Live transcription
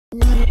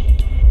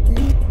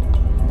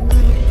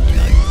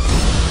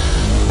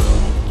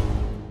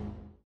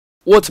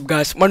What's up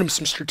guys, my name is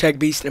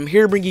MrTechBeast and I'm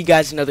here to bring you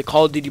guys another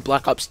Call of Duty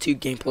Black Ops 2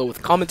 gameplay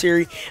with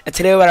commentary. And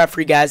today what I have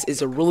for you guys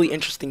is a really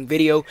interesting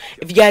video.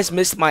 If you guys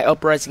missed my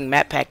Uprising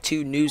Map Pack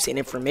 2 news and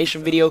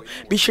information video,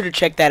 be sure to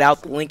check that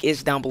out. The link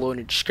is down below in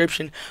the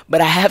description. But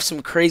I have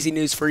some crazy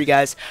news for you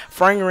guys.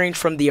 Firing range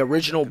from the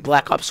original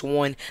Black Ops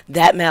 1,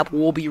 that map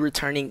will be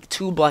returning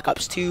to Black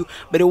Ops 2,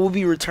 but it will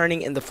be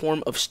returning in the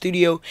form of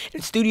Studio.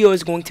 And Studio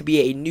is going to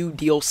be a new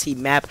DLC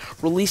map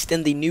released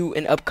in the new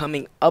and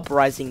upcoming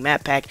Uprising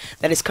Map Pack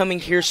that is coming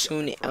here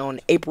soon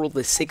on April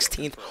the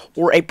 16th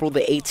or April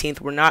the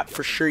 18th. We're not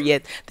for sure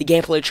yet. The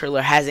gameplay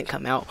trailer hasn't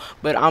come out,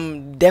 but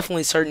I'm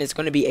definitely certain it's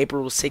going to be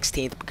April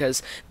 16th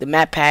because the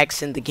map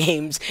packs and the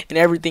games and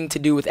everything to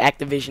do with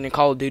Activision and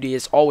Call of Duty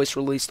is always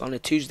released on a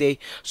Tuesday,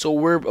 so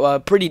we're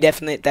pretty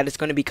definite that it's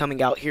going to be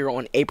coming out here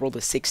on April the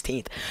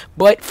 16th.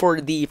 But for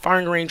the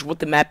firing range, what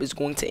the map is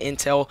going to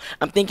entail,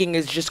 I'm thinking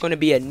it's just going to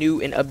be a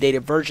new and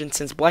updated version.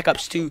 Since Black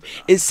Ops 2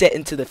 is set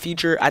into the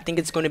future, I think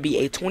it's going to be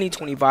a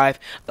 2025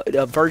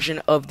 version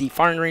of the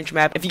firing range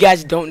map. If you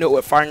guys don't know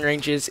what firing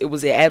range is, it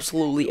was an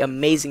absolutely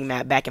amazing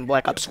map back in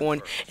Black Ops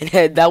 1,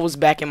 and that was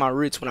back in my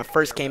roots when I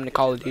first came to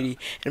Call of Duty,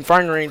 and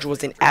firing range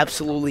was an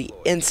absolutely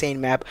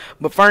insane map.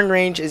 But firing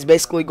range is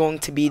basically going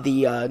to be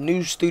the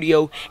new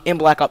studio in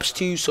Black Ops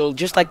 2, so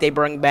just like they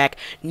bring back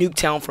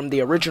Nuketown from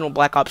the original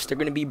Black Ops, they're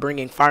going to be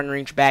bringing firing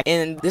range back.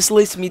 And this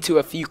leads me to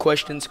a few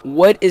questions.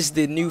 What is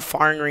the new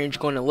firing range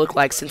going to look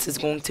like since it's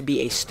going to be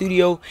a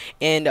studio?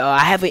 And I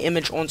have an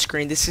image on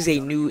screen. This is a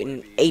new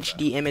and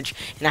HD image,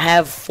 and I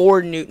have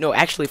 5 new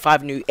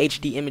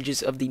HD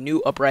images of the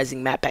new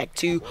Uprising Map Pack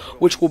 2,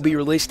 which will be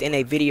released in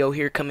a video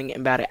here coming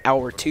in about an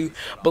hour or two.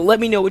 But let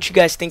me know what you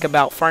guys think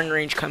about firing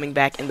range coming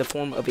back in the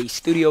form of a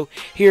studio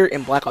here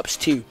in Black Ops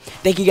 2.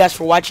 Thank you guys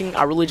for watching.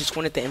 I really just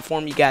wanted to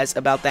inform you guys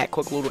about that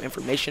quick little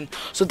information.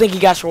 So thank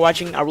you guys for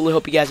watching. I really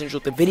hope you guys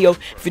enjoyed the video.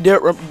 If you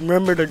did,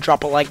 remember to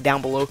drop a like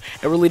down below.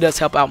 It really does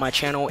help out my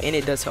channel and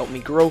it does help me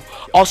grow.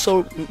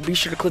 Also, be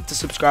sure to click the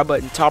subscribe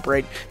button top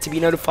right to be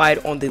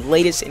notified on the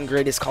latest and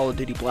greatest Call of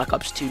Duty Black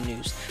Ops 2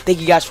 news. Thank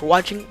you guys for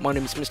watching. My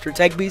name is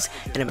MrTechBeast,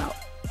 and I'm out.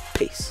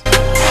 Peace.